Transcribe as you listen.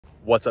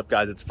What's up,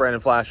 guys? It's Brandon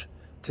Flash.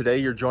 Today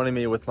you're joining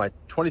me with my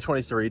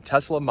 2023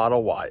 Tesla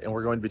Model Y, and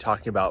we're going to be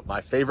talking about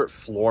my favorite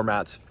floor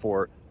mats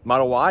for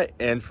Model Y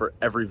and for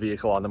every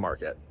vehicle on the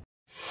market.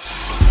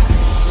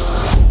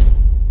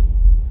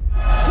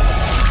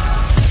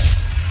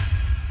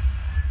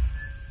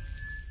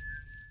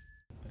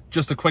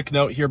 Just a quick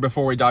note here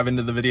before we dive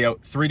into the video.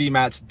 3D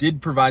Mats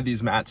did provide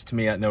these mats to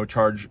me at no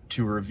charge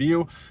to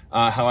review.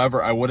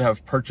 However, I would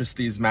have purchased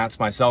these mats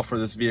myself for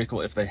this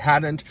vehicle if they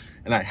hadn't,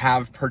 and I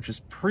have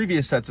purchased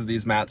previous sets of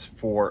these mats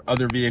for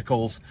other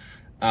vehicles.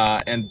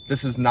 And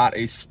this is not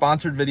a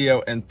sponsored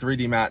video, and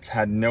 3D Mats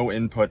had no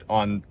input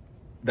on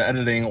the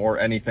editing or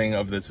anything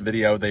of this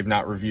video. They've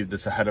not reviewed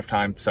this ahead of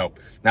time. So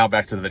now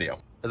back to the video.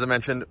 As I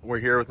mentioned, we're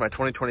here with my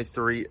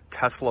 2023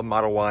 Tesla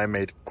Model Y. I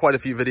made quite a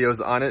few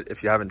videos on it.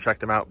 If you haven't checked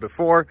them out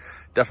before,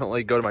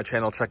 definitely go to my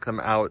channel, check them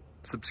out,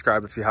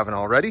 subscribe if you haven't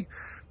already.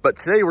 But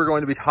today we're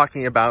going to be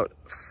talking about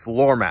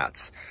floor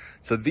mats.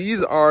 So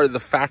these are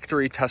the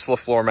factory Tesla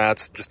floor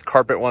mats, just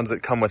carpet ones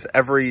that come with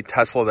every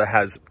Tesla that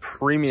has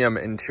premium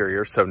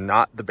interior. So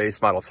not the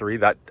base Model 3,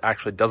 that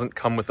actually doesn't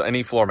come with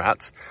any floor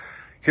mats.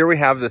 Here we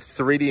have the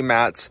 3D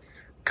Mats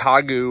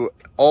Kagu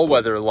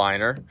all-weather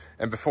liner.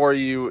 And before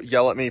you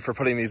yell at me for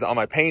putting these on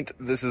my paint,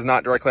 this is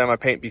not directly on my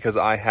paint because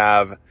I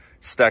have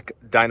STEC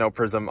Dyno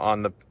Prism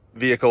on the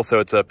vehicle, so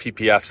it's a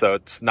PPF, so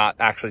it's not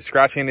actually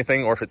scratching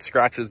anything, or if it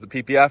scratches the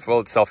PPF, well,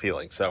 it's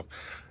self-healing. So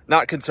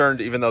not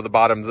concerned, even though the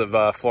bottoms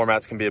of floor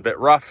mats can be a bit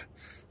rough.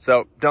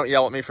 So don't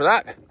yell at me for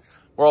that.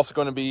 We're also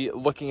going to be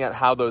looking at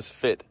how those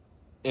fit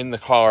in the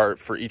car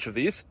for each of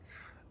these.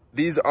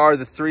 These are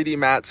the 3D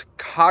Mats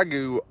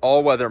Kagu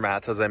all-weather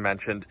mats, as I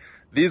mentioned.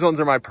 These ones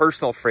are my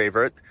personal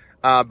favorite,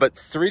 but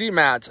 3D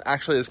Mats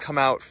actually has come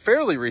out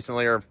fairly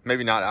recently, or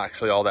maybe not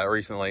actually all that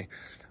recently,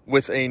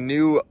 with a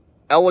new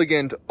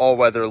elegant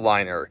all-weather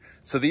liner.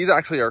 So these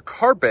actually are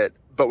carpet,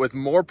 but with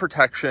more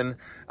protection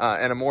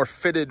and a more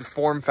fitted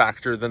form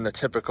factor than the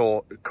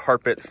typical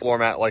carpet floor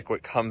mat like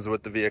what comes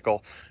with the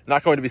vehicle.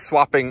 Not going to be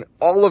swapping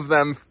all of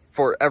them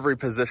for every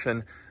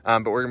position,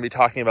 but we're going to be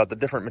talking about the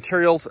different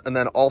materials and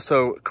then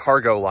also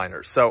cargo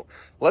liners. So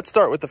let's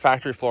start with the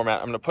factory floor mat.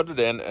 I'm going to put it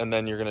in, and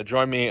then you're going to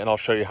join me and I'll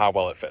show you how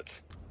well it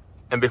fits.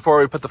 And before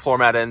we put the floor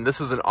mat in, this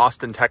is an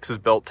Austin, Texas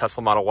built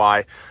Tesla Model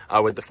Y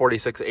with the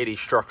 4680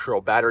 structural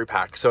battery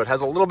pack. So it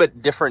has a little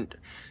bit different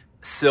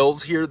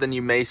sills here than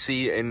you may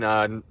see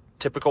in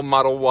typical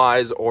Model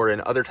Ys or in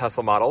other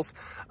Tesla models.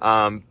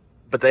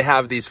 But they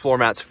have these floor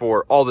mats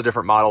for all the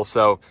different models,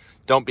 so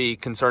don't be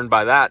concerned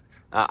by that.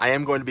 I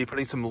am going to be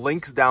putting some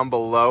links down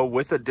below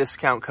with a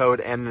discount code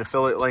and an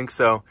affiliate link.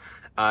 So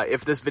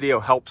if this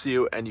video helps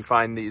you and you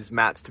find these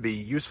mats to be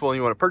useful and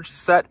you want to purchase a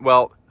set,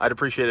 well, I'd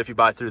appreciate it if you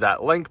buy through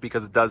that link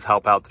because it does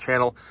help out the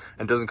channel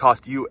and doesn't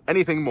cost you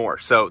anything more.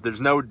 So there's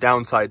no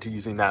downside to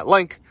using that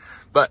link.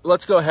 But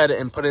let's go ahead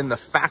and put in the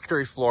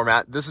factory floor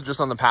mat. This is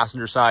just on the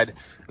passenger side.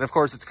 And of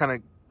course, it's kind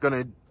of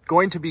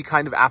going to be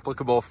kind of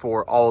applicable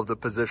for all of the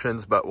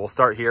positions, but we'll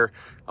start here.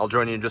 I'll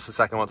join you in just a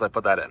second once I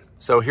put that in.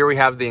 So here we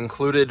have the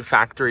included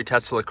factory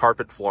Tesla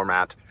carpet floor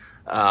mat.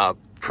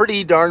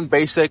 Pretty darn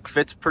basic,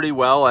 fits pretty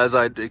well as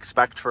I'd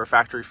expect for a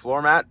factory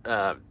floor mat.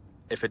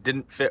 If it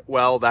didn't fit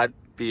well, that'd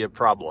be a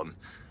problem.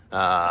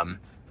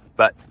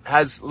 But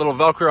has a little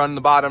Velcro on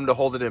the bottom to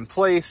hold it in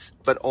place,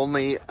 but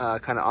only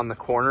kind of on the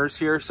corners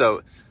here.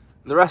 So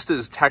the rest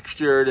is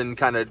textured and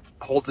kind of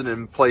holds it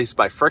in place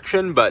by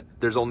friction, but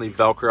there's only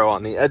Velcro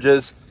on the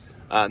edges.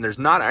 And there's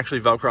not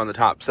actually Velcro on the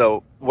top.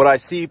 So what I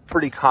see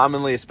pretty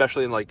commonly,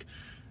 especially in like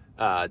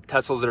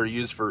Teslas that are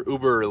used for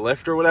Uber or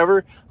Lyft or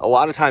whatever, a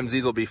lot of times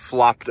these will be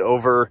flopped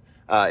over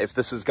if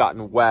this has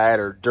gotten wet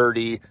or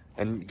dirty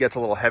and gets a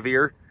little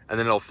heavier, and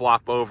then it'll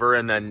flop over,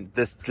 and then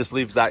this just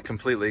leaves that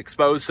completely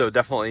exposed. So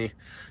definitely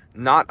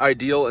not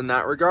ideal in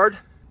that regard,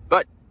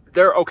 but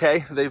they're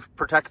okay. They've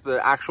protected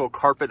the actual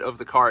carpet of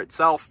the car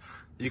itself.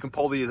 You can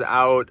pull these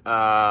out.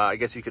 I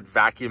guess you could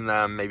vacuum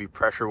them, maybe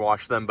pressure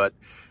wash them, but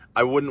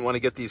I wouldn't want to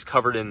get these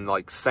covered in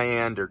like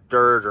sand or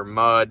dirt or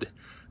mud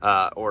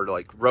or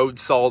like road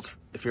salt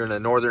if you're in a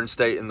northern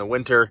state in the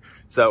winter.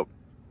 So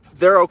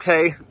they're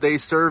okay. They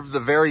serve the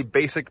very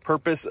basic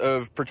purpose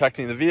of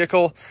protecting the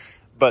vehicle,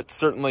 but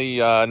certainly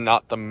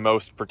not the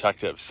most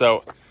protective.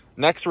 So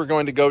next we're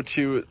going to go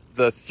to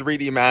the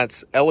 3D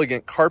Mats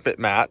Elegant Carpet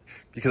Mat,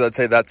 because I'd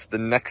say that's the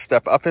next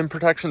step up in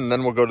protection. And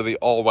then we'll go to the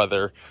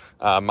all-weather,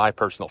 my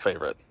personal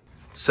favorite.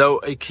 So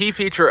a key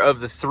feature of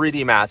the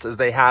 3D Mats is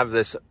they have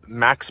this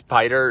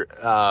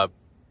MaxSpider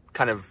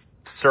kind of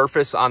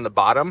surface on the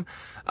bottom.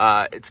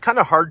 It's kind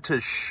of hard to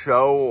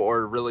show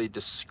or really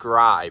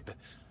describe,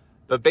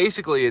 but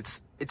basically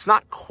it's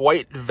not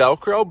quite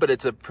Velcro, but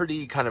it's a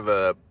pretty kind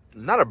of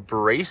not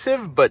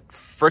abrasive, but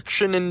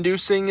friction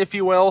inducing, if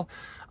you will,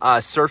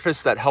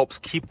 surface that helps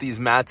keep these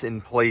mats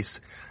in place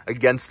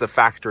against the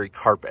factory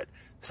carpet.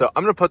 So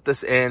I'm going to put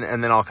this in,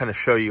 and then I'll kind of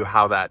show you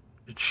how that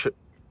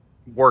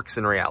works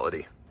in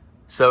reality.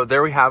 So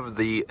there we have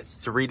the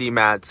 3D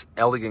Mats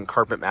Elegant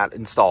Carpet Mat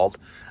installed.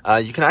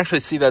 You can actually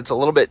see that it's a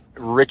little bit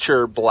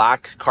richer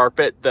black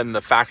carpet than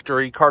the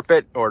factory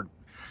carpet, or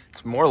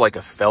it's more like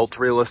a felt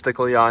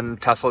realistically on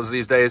Teslas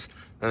these days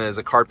than it is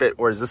a carpet,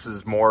 whereas this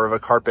is more of a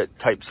carpet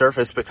type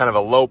surface, but kind of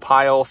a low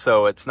pile,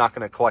 so it's not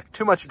going to collect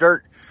too much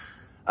dirt.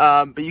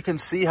 But you can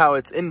see how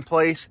it's in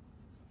place.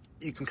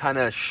 You can kind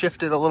of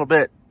shift it a little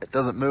bit. It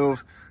doesn't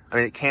move. I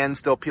mean, it can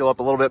still peel up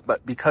a little bit,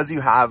 but because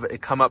you have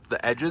it come up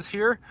the edges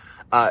here,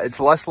 it's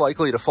less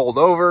likely to fold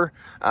over.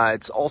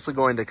 It's also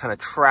going to kind of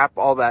trap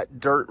all that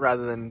dirt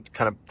rather than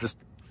kind of just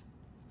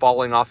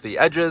falling off the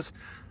edges.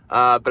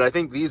 But I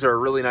think these are a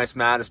really nice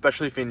mat,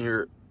 especially if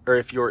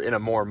you're in a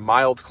more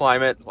mild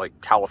climate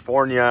like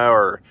California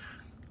or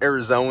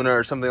Arizona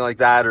or something like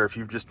that, or if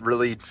you just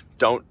really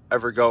don't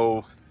ever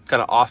go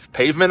kind of off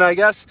pavement, I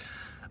guess.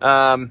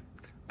 But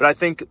I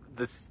think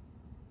the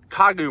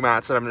Kagu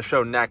mats that I'm going to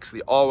show next,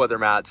 the all-weather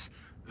mats,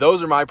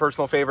 those are my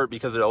personal favorite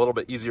because they're a little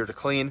bit easier to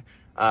clean.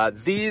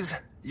 These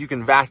you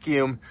can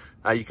vacuum,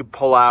 you could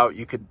pull out,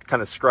 you could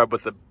kind of scrub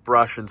with the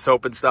brush and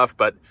soap and stuff,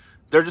 but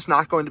they're just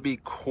not going to be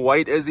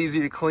quite as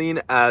easy to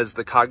clean as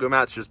the Kagu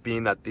mats, just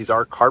being that these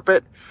are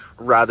carpet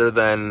rather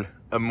than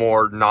a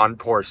more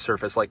non-porous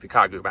surface like the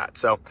Kagu mat.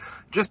 So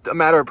just a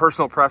matter of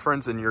personal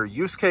preference and your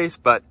use case,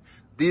 but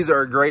these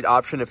are a great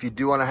option if you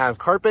do want to have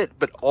carpet,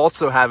 but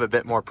also have a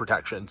bit more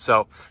protection.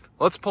 So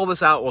let's pull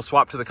this out. We'll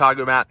swap to the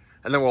Kagu mat,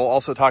 and then we'll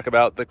also talk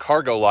about the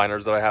cargo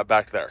liners that I have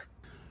back there.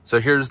 So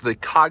here's the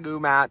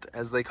Kagu mat,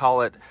 as they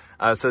call it.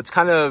 So it's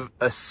kind of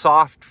a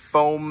soft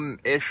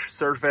foam-ish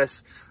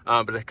surface,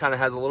 but it kind of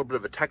has a little bit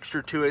of a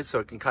texture to it, so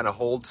it can kind of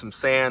hold some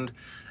sand.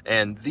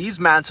 And these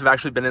mats have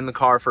actually been in the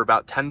car for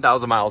about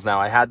 10,000 miles now.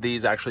 I had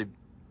these actually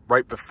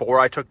right before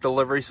I took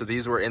delivery, so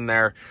these were in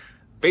there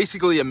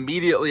basically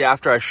immediately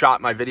after I shot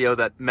my video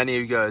that many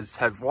of you guys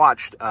have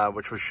watched,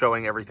 which was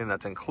showing everything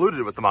that's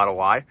included with the Model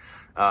Y.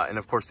 And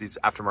of course, these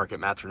aftermarket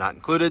mats are not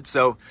included.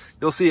 So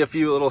you'll see a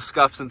few little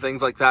scuffs and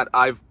things like that.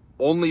 I've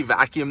only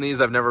vacuumed these.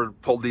 I've never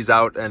pulled these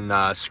out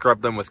and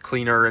scrubbed them with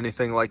cleaner or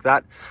anything like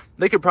that.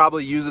 They could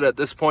probably use it at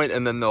this point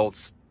and then they'll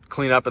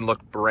clean up and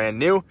look brand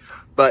new.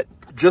 But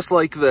just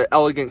like the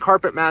Elegant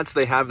carpet mats,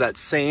 they have that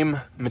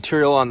same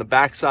material on the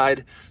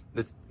backside,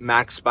 the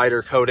Max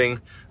Spider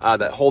coating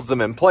that holds them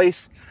in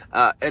place.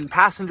 And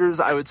passengers,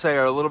 I would say,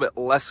 are a little bit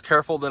less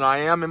careful than I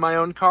am in my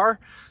own car.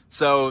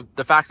 So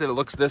the fact that it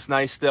looks this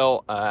nice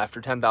still after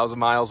 10,000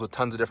 miles with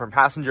tons of different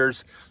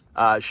passengers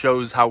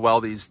shows how well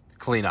these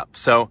clean up.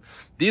 So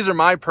these are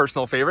my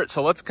personal favorites.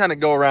 So let's kind of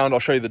go around. I'll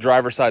show you the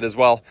driver's side as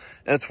well.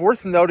 And it's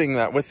worth noting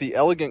that with the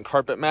Elegant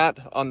carpet mat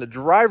on the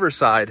driver's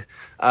side,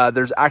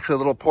 there's actually a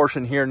little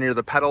portion here near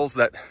the pedals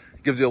that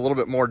gives you a little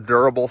bit more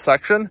durable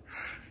section.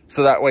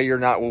 So that way you're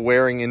not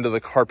wearing into the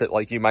carpet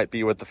like you might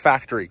be with the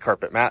factory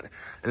carpet mat.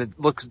 And it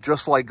looks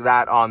just like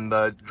that on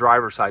the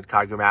driver's side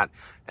Kagu mat.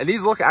 And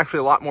these look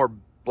actually a lot more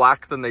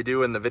black than they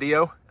do in the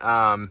video.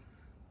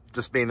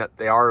 Just being that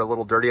they are a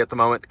little dirty at the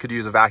moment, could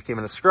use a vacuum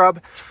and a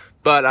scrub,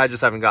 but I just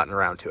haven't gotten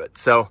around to it.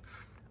 So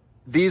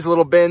these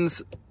little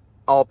bins,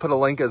 I'll put a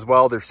link as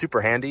well. They're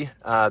super handy.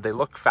 They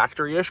look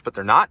factory-ish, but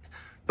they're not.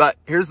 But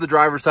here's the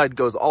driver's side,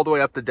 goes all the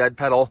way up the dead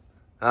pedal,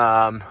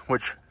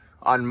 which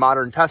on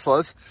modern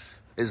Teslas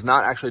is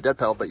not actually a dead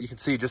pedal, but you can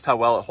see just how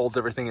well it holds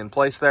everything in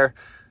place there.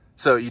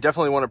 So you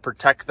definitely want to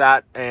protect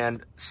that.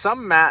 And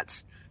some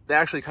mats, they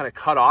actually kind of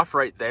cut off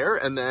right there.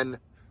 And then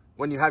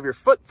when you have your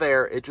foot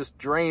there, it just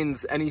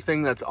drains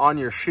anything that's on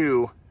your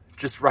shoe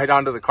just right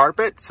onto the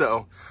carpet.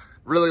 So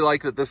really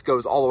like that this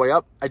goes all the way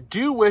up. I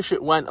do wish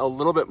it went a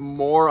little bit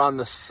more on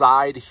the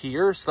side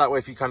here, so that way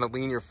if you kind of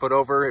lean your foot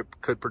over,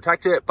 it could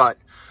protect it, but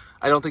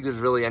I don't think there's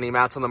really any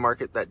mats on the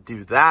market that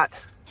do that.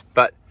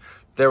 But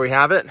there we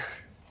have it.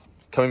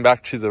 Coming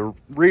back to the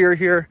rear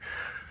here.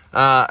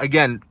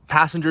 Again,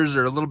 passengers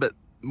are a little bit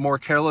more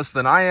careless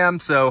than I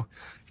am, so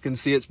you can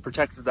see it's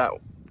protected that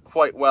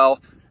quite well.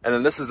 And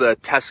then this is a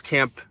test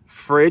camp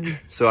fridge,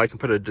 so I can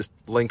put a just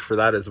link for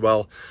that as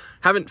well.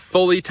 Haven't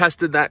fully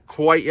tested that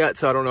quite yet,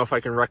 so I don't know if I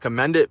can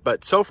recommend it,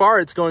 but so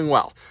far it's going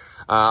well.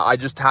 I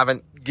just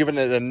haven't given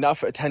it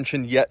enough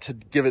attention yet to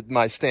give it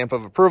my stamp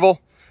of approval.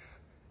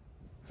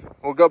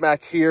 We'll go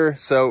back here.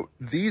 So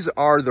these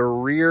are the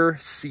rear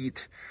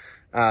seat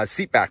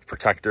back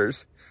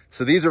protectors.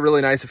 So these are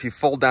really nice if you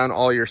fold down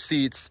all your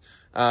seats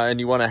and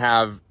you want to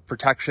have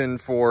protection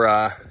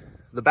for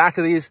the back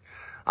of these.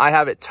 I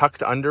have it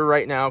tucked under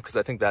right now because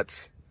I think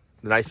that's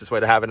the nicest way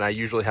to have it. And I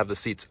usually have the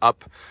seats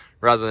up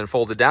rather than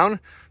folded down.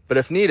 But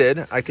if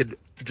needed, I could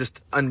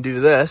just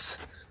undo this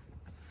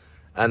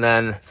and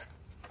then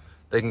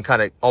they can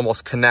kind of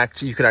almost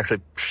connect. You could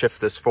actually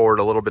shift this forward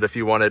a little bit if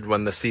you wanted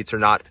when the seats are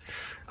not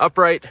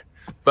upright,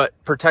 but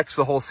protects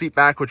the whole seat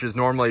back, which is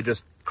normally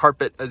just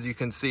carpet, as you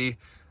can see,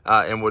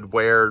 and would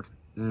wear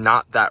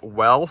not that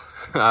well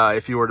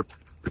if you were to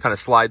kind of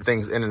slide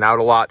things in and out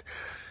a lot.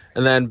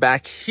 And then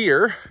back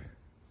here,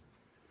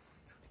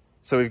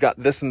 so we've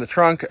got this in the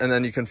trunk, and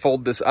then you can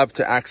fold this up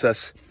to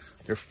access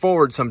your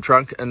forward some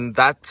trunk, and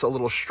that's a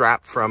little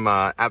strap from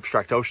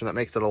Abstract Ocean that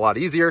makes it a lot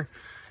easier.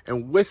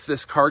 And with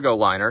this cargo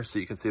liner, so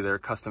you can see their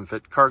custom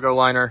fit cargo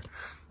liner,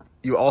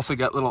 you also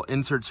get little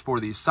inserts for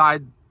these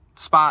side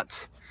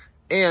spots,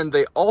 And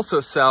they also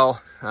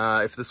sell,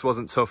 if this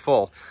wasn't so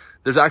full,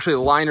 there's actually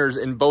liners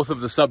in both of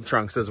the sub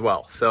trunks as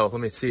well. So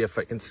let me see if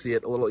I can see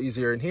it a little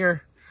easier in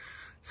here.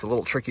 It's a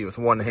little tricky with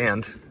one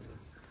hand,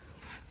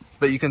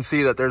 but you can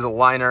see that there's a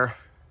liner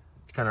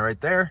kind of right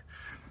there.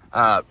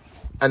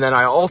 And then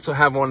I also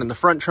have one in the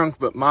front trunk,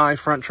 but my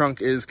front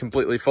trunk is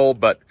completely full,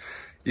 but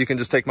you can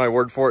just take my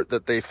word for it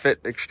that they fit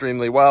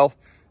extremely well.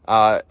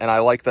 And I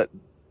like that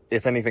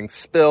if anything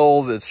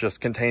spills, it's just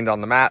contained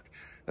on the mat,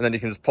 and then you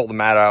can just pull the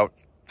mat out,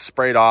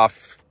 spray it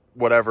off,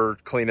 whatever,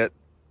 clean it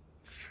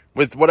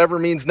with whatever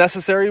means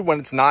necessary when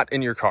it's not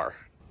in your car.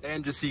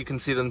 And just so you can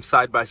see them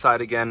side by side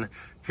again,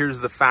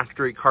 here's the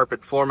factory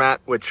carpet floor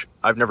mat, which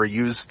I've never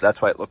used.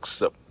 That's why it looks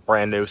so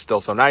brand new,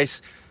 still so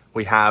nice.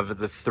 We have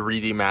the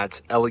 3D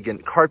Mats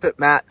Elegant Carpet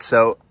Mat,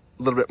 so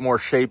a little bit more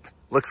shape.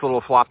 Looks a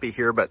little floppy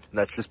here, but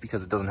that's just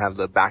because it doesn't have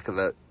the back of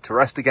it to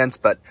rest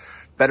against, but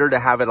better to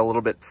have it a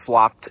little bit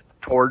flopped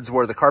towards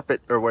where the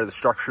carpet or where the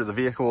structure of the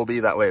vehicle will be.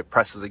 That way it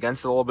presses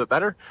against it a little bit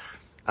better.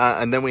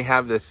 And then we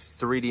have the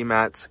 3D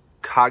Mats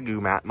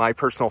Kagu Mat, my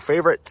personal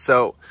favorite.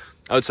 So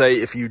I would say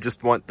if you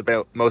just want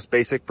the most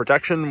basic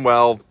protection,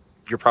 well,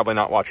 you're probably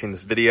not watching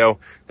this video,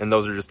 and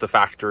those are just the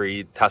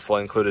factory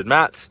Tesla included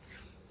mats.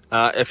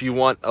 If you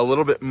want a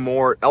little bit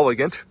more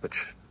elegant,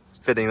 which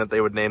fitting that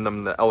they would name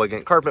them the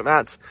Elegant Carpet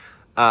Mats,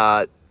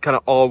 kind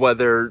of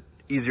all-weather,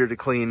 easier to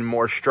clean,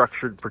 more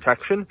structured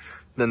protection,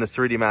 then the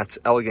 3D Mats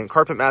Elegant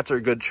Carpet Mats are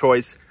a good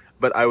choice,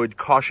 but I would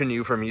caution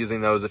you from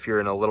using those if you're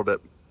in a little bit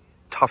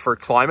tougher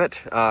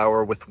climate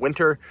or with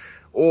winter,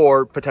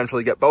 or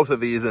potentially get both of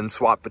these and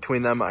swap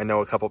between them. I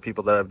know a couple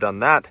people that have done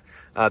that.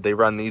 They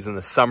run these in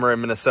the summer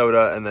in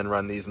Minnesota and then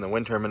run these in the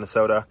winter in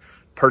Minnesota.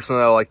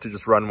 Personally, I like to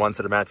just run one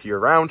set of mats year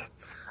round.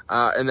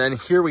 And then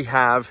here we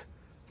have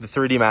the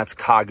 3D Mats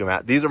Kagu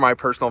Mat. These are my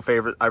personal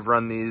favorite. I've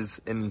run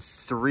these in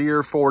 3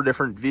 or 4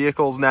 different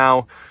vehicles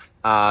now.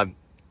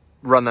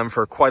 Run them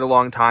for quite a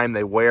long time.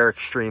 They wear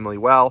extremely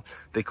well.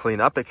 They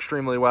clean up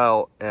extremely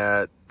well.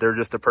 They're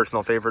just a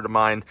personal favorite of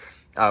mine.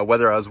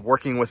 Whether I was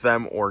working with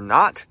them or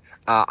not,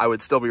 I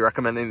would still be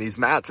recommending these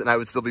mats, and I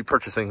would still be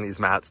purchasing these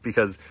mats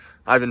because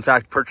I've in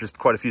fact purchased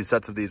quite a few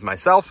sets of these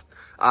myself.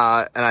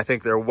 And I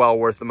think they're well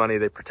worth the money.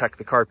 They protect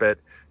the carpet,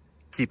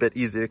 keep it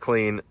easy to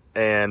clean,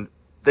 and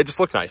they just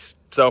look nice.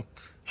 So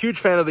huge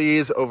fan of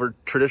these over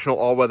traditional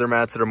all-weather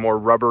mats that are more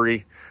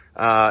rubbery.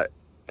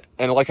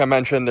 And like I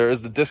mentioned, there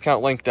is the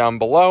discount link down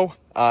below,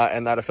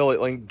 and that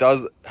affiliate link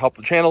does help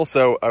the channel.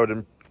 So I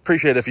would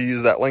appreciate if you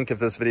use that link if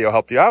this video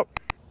helped you out.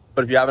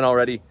 But if you haven't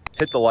already,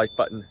 hit the like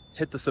button,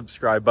 hit the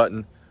subscribe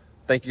button.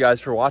 Thank you guys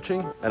for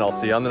watching, and I'll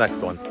see you on the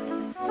next one.